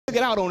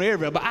it out on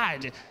everybody,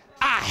 but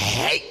I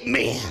hate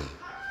men.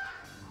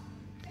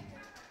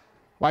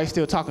 Why are you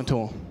still talking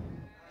to him?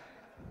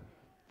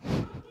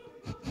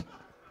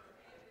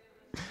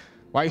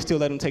 Why are you still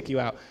letting him take you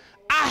out?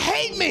 I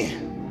hate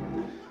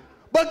men,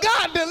 but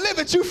God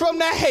delivered you from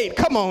that hate.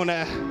 Come on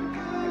now.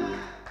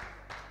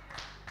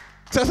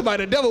 Tell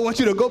somebody, the devil wants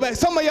you to go back.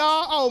 Some of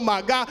y'all, oh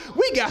my God,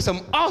 we got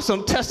some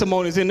awesome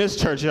testimonies in this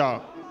church,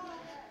 y'all.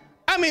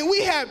 I mean,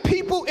 we have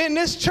people in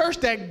this church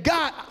that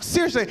God,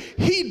 seriously,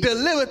 he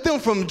delivered them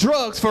from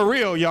drugs for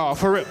real, y'all,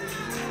 for real.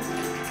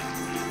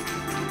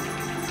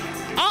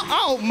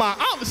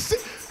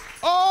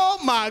 Oh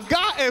my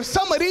God, if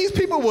some of these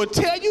people will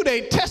tell you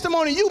their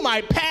testimony, you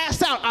might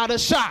pass out of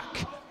shock.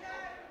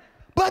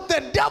 But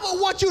the devil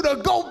wants you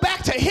to go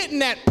back to hitting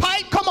that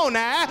pipe. Come on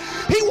now.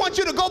 He wants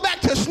you to go back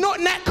to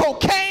snorting that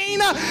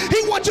cocaine.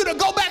 He wants you to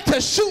go back to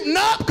shooting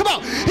up. Come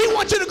on. He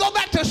wants you to go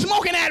back to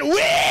smoking that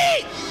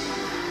weed.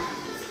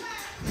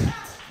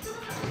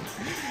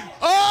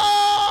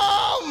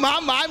 Oh,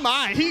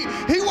 my.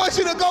 He wants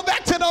you to go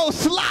back to those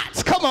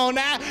slots. Come on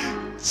now.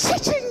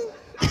 Cha-ching.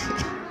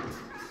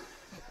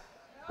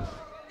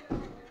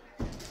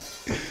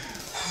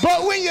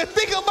 But when you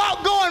think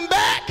about going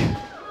back,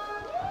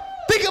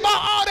 think about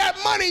all that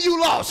money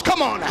you lost.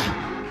 Come on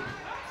now.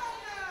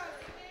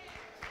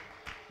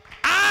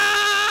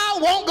 I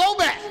won't go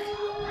back.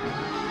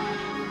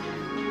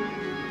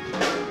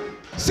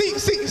 See,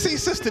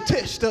 Sister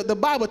Tish, the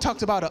Bible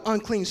talks about an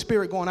unclean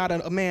spirit going out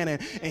of a man and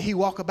he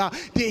walk about.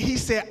 Then he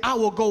said, I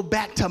will go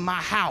back to my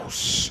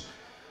house.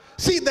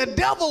 See, the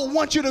devil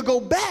wants you to go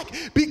back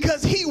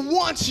because he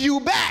wants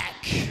you back.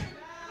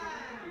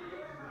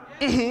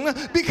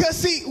 Because,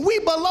 see, we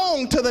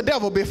belong to the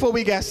devil before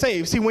we got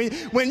saved. See,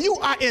 when you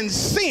are in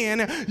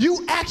sin,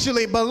 you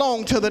actually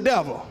belong to the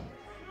devil.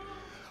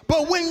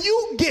 But when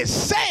you get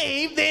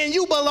saved, then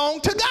you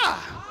belong to God.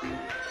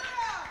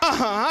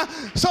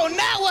 So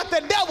now what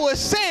the devil is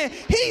saying,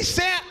 he's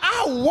saying,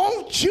 I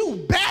want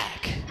you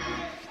back.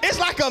 It's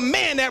like a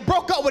man that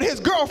broke up with his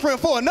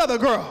girlfriend for another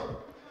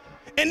girl.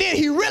 And then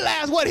he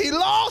realized what he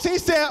lost. He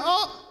said,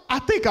 oh, I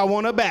think I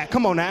want her back.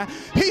 Come on now.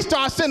 He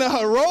starts sending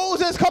her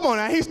roses. Come on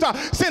now. He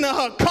starts sending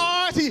her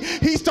cards.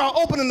 He starts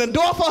opening the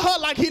door for her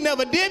like he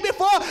never did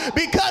before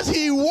because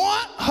he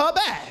wants her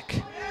back.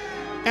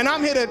 And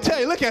I'm here to tell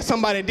you, look at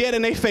somebody dead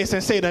in their face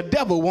and say, the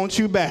devil wants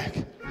you back.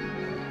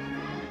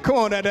 Come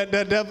on,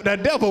 the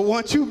devil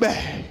wants you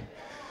back.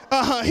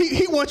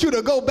 He wants you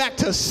to go back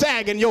to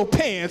sagging your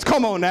pants.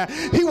 Come on now.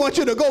 He wants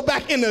you to go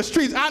back in the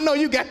streets. I know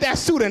you got that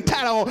suit and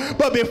tie on,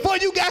 but before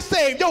you got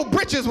saved, your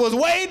britches was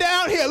way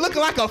down here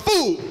looking like a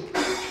fool.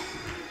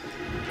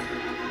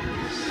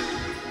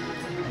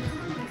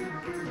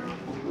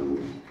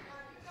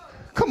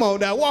 Come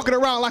on now, walking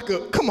around like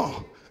a, come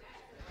on.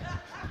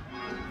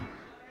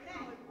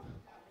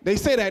 They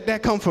say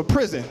that come from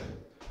prison.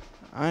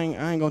 I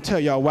ain't gonna tell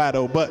y'all why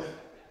though, but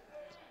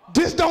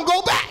just don't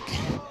go back.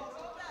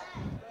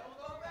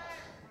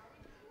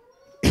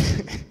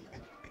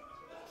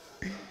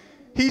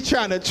 He's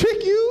trying to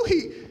trick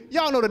you.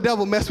 Y'all know the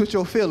devil mess with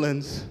your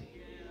feelings.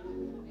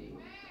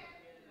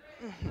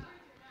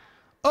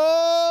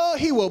 Oh,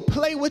 he will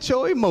play with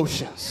your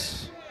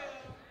emotions.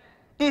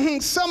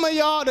 Some of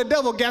y'all, the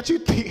devil got you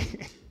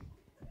thinking.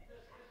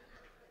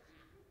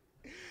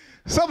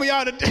 Some of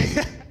y'all,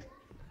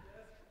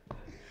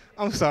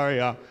 I'm sorry,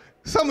 y'all.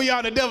 Some of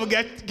y'all, the devil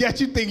got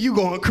you think you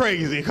going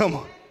crazy. Come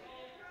on.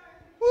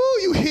 Ooh,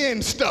 you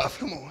hearing stuff.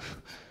 Come on.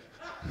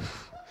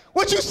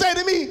 What you say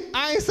to me?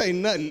 I ain't say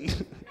nothing.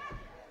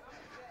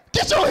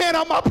 Get your hand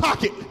out my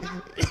pocket.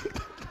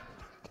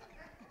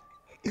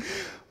 Ooh,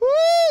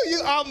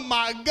 oh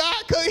my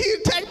God, cause he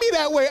take me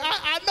that way.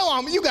 I know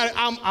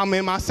I'm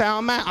in my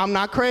sound mind. I'm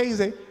not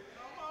crazy.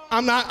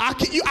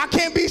 I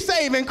can't be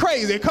saved and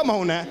crazy. Come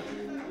on now.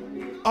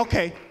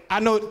 Okay, I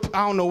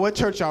don't know what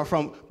church y'all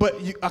from,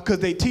 but cause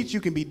they teach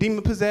you can be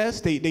demon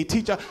possessed. They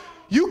teach y'all.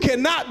 You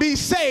cannot be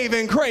saved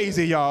and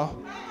crazy, y'all.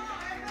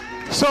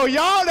 So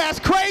y'all that's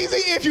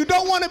crazy, if you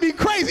don't want to be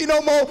crazy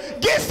no more,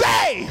 get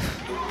saved.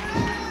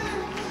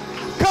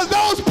 Because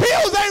those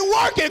pills ain't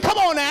working. Come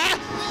on now.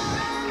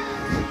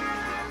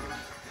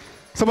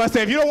 Somebody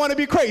say, if you don't want to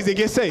be crazy,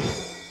 get saved.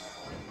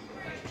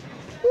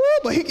 Woo,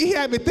 but he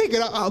had me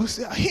thinking, I was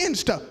hearing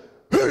stuff,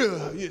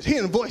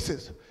 hearing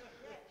voices.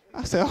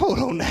 I said, hold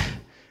on now.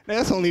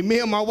 That's only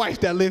me and my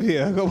wife that live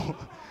here. Come on.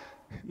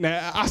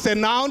 Now, I said,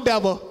 no,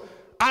 devil.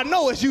 I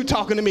know it's you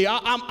talking to me.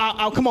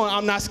 Come on,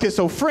 I'm not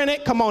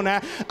schizophrenic. Come on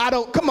now.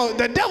 Come on.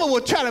 The devil will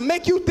try to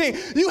make you think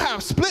you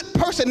have split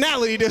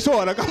personality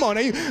disorder. Come on.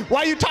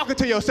 Why are you talking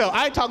to yourself?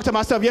 I ain't talking to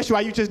myself. Yes, you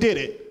are. You just did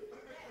it.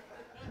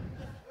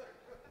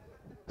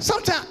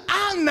 Sometimes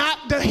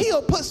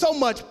he'll put so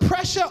much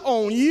pressure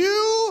on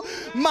you.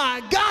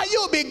 My God,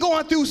 you'll be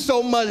going through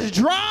so much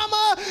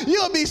drama.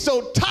 You'll be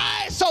so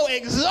tired, so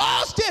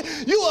exhausted.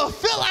 You will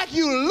feel like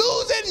you're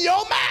losing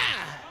your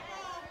mind.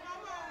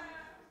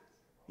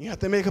 You have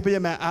to make up your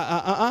mind.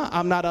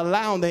 I'm not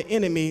allowing the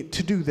enemy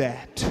to do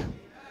that.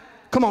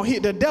 Come on,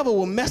 the devil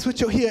will mess with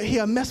your head.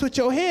 He'll mess with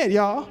your head,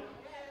 y'all.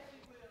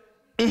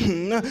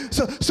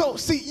 So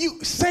see,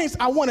 you saints,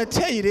 I want to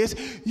tell you this.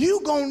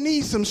 You're going to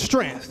need some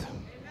strength.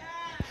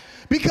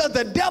 Because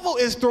the devil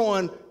is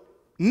throwing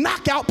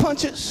knockout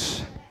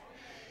punches.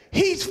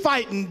 He's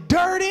fighting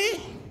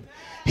dirty.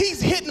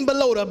 He's hitting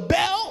below the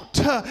belt.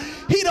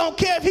 He don't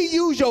care if he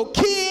use your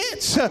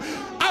kids.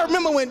 I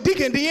remember when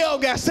Deacon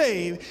DL got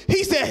saved,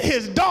 he said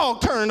his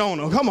dog turned on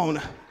him. Come on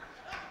now.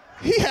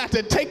 He had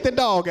to take the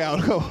dog out.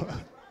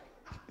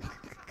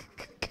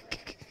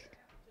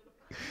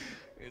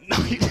 No,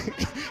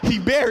 he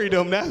buried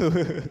him now.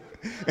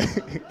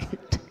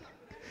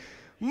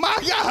 My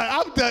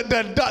God,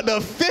 the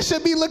fish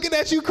should be looking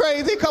at you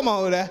crazy. Come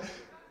on now.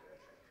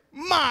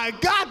 My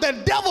God, the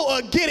devil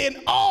will get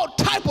in all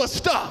type of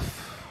stuff.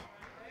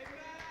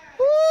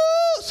 Woo.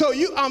 So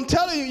I'm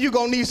telling you, you're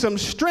going to need some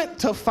strength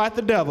to fight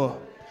the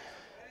devil.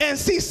 And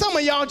see, some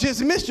of y'all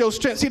just missed your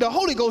strength. See, the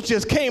Holy Ghost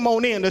just came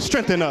on in to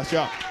strengthen us,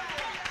 y'all.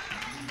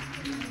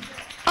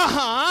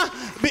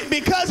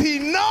 Because he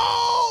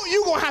know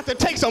you're going to have to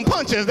take some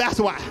punches, that's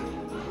why.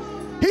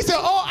 He said,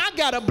 oh, I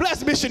got to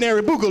bless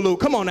missionary Boogaloo.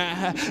 Come on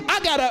now. I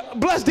got to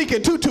bless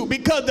Deacon Tutu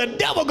because the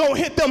devil going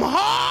to hit them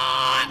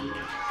hard.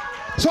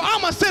 So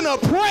I'm going to send a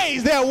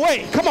praise their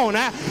way. Come on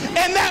now.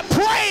 And that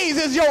praise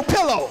is your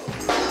pillow.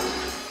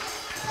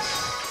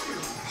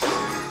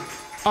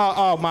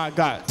 Oh my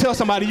God. Tell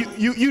somebody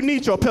you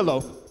need your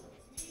pillow.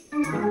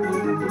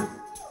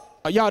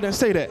 Y'all didn't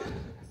say that.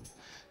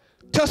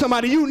 Tell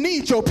somebody you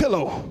need your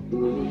pillow.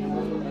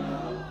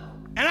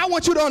 And I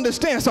want you to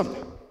understand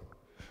something.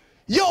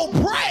 Your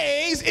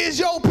praise is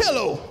your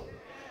pillow.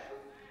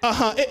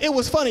 It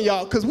was funny,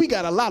 y'all, because we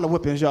got a lot of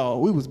whippings, y'all.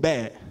 We was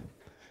bad.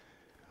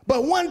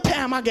 But one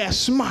time I got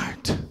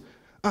smart.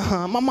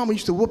 My mama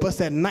used to whoop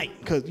us at night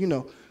because, you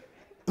know,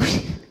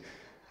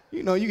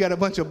 you got a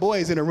bunch of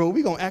boys in the room,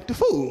 we gonna act a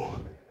fool.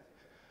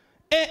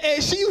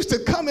 And she used to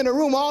come in the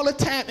room all the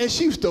time and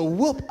she used to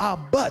whoop our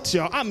butts,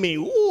 y'all. I mean,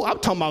 ooh, I'm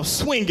talking about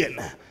swinging.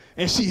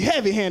 And she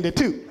heavy-handed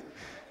too.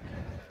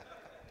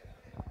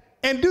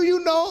 And do you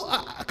know,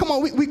 come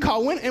on, we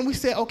call in and we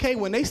said, okay,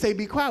 when they say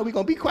be quiet, we're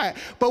gonna be quiet.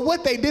 But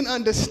what they didn't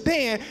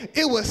understand,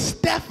 it was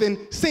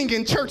Stephen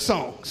singing church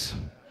songs.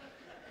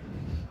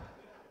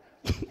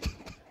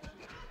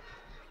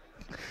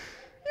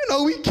 You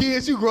know, we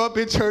kids, you grow up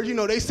in church, you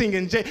know, they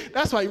singing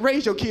that's why you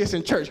raise your kids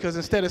in church, because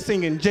instead of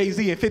singing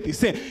Jay-Z and 50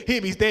 Cent,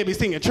 they'd be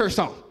singing church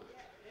songs.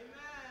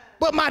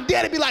 But my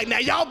dad'd be like, now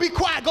y'all be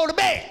quiet, go to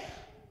bed.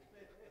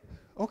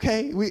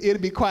 Okay,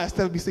 it'd be quiet,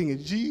 instead of be singing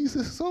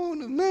Jesus on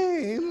the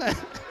man.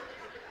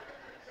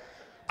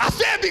 I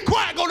said be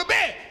quiet, go to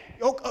bed.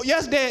 Oh,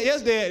 yes,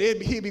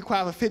 Dad, he'd be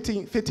quiet for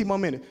 15 more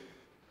minutes.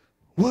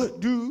 What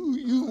do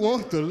you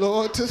want the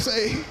Lord to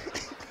say?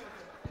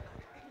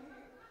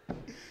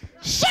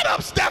 Shut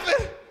up, Stephen.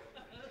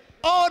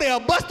 Oh, they'll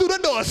bust through the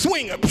door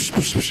swinging.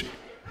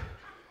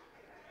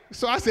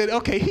 So I said,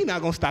 okay, he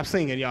not going to stop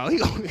singing, y'all.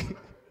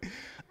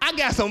 I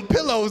got some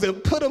pillows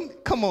and put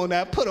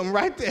them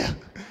right there.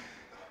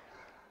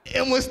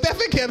 And when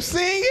Stephen kept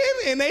singing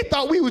and they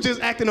thought we were just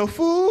acting a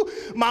fool,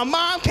 my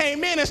mom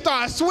came in and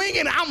started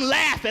swinging. I'm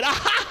laughing.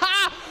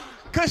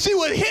 Because she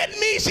was hitting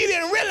me. She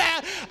didn't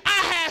realize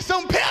I had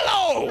some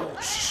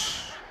pillows.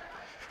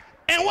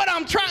 And what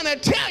I'm trying to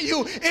tell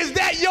you is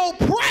that your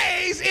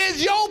praise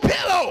is your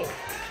pillow.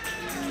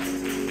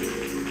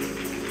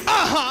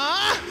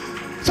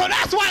 So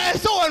that's why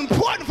it's so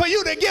important for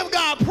you to give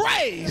God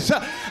praise.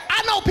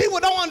 I know people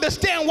don't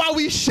understand why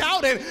we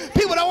shout, and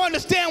people don't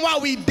understand why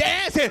we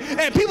dance,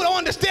 and people don't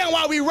understand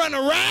why we run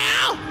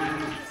around.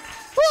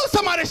 Ooh,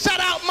 somebody shout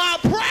out, my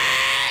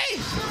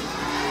praise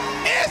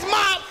is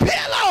my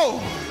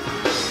pillow.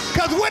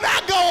 Because when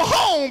I go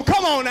home,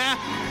 come on now,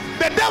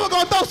 the devil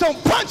gonna throw some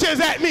punches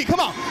at me. Come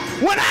on.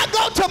 When I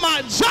go to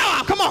my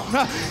job, come on,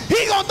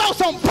 he gonna throw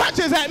some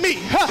punches at me.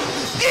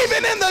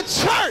 Even in the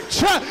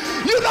church,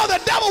 you know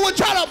the devil will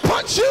try to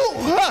punch you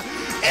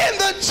in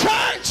the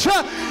church.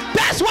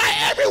 That's why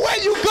everywhere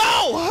you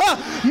go,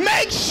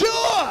 make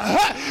sure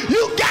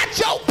you got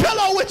your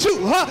pillow with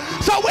you.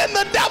 So when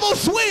the devil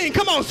swing,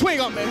 come on,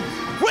 swing on me.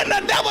 When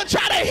the devil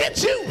try to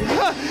hit you,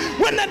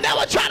 when the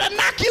devil try to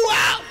knock you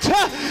out,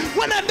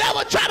 when the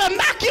devil try to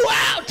knock you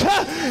out,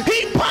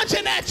 he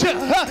punching at you,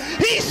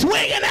 he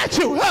swinging at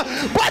you.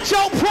 But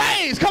your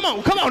praise, come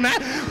on now.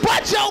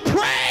 But your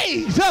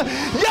praise,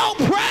 your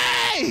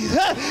praise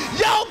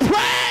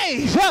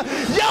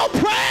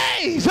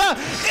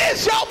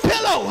is your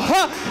pillow.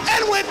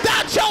 And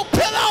without your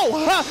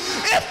pillow,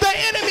 if the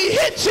enemy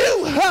hits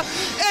you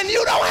and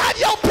you don't have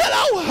your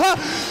pillow,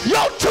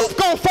 your tooth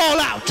gonna fall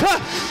out.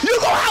 You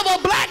gonna have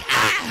a black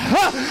eye.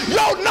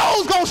 Your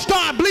nose gonna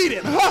start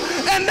bleeding.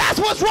 And that's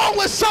what's wrong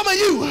with some of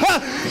you.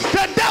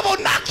 The devil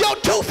knocked your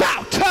tooth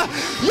out.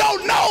 Your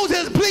nose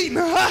is bleeding.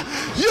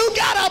 You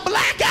got a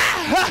black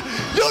eye.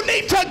 You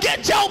need to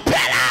get your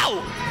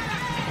pillow.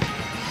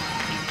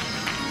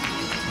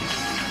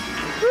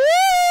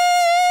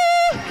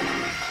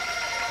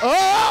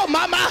 Oh,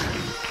 mama,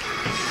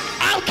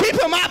 I'm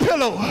keeping my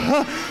pillow.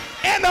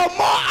 And the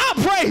more I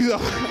praise him,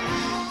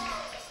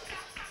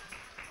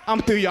 I'm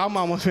through, y'all. I'm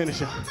almost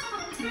finished, y'all.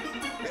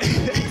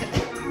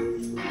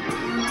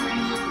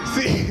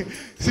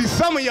 See,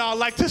 some of y'all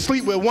like to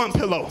sleep with one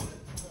pillow.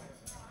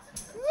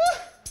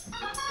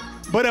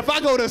 But if I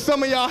go to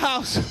some of y'all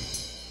house,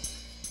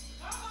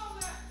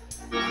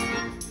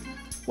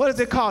 what is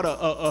it called?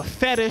 A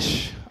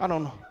fetish? I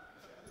don't know.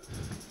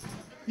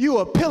 You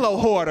a pillow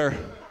hoarder.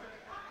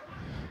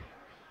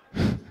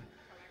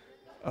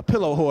 A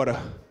pillow hoarder.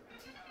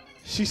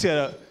 She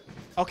said,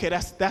 okay,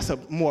 that's a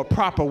more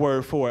proper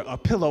word for it, a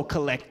pillow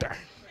collector.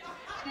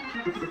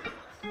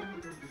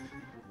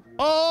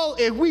 Oh,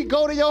 if we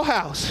go to your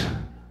house,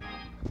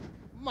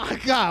 my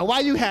God, why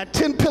you had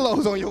 10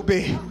 pillows on your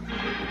bed?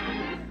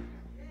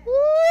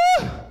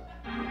 Woo!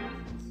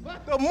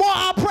 The more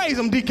I praise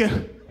him,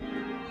 Deacon.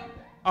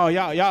 Oh,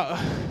 y'all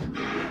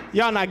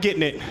not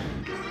getting it.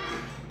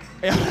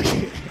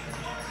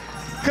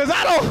 Because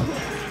I don't.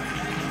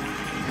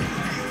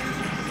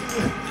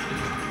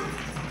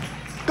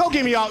 Go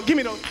give me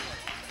those.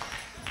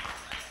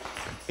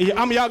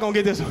 Y'all gonna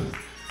get this one.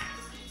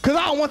 Because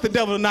I don't want the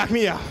devil to knock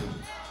me out.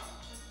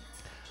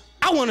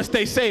 I want to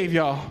stay saved,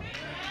 y'all.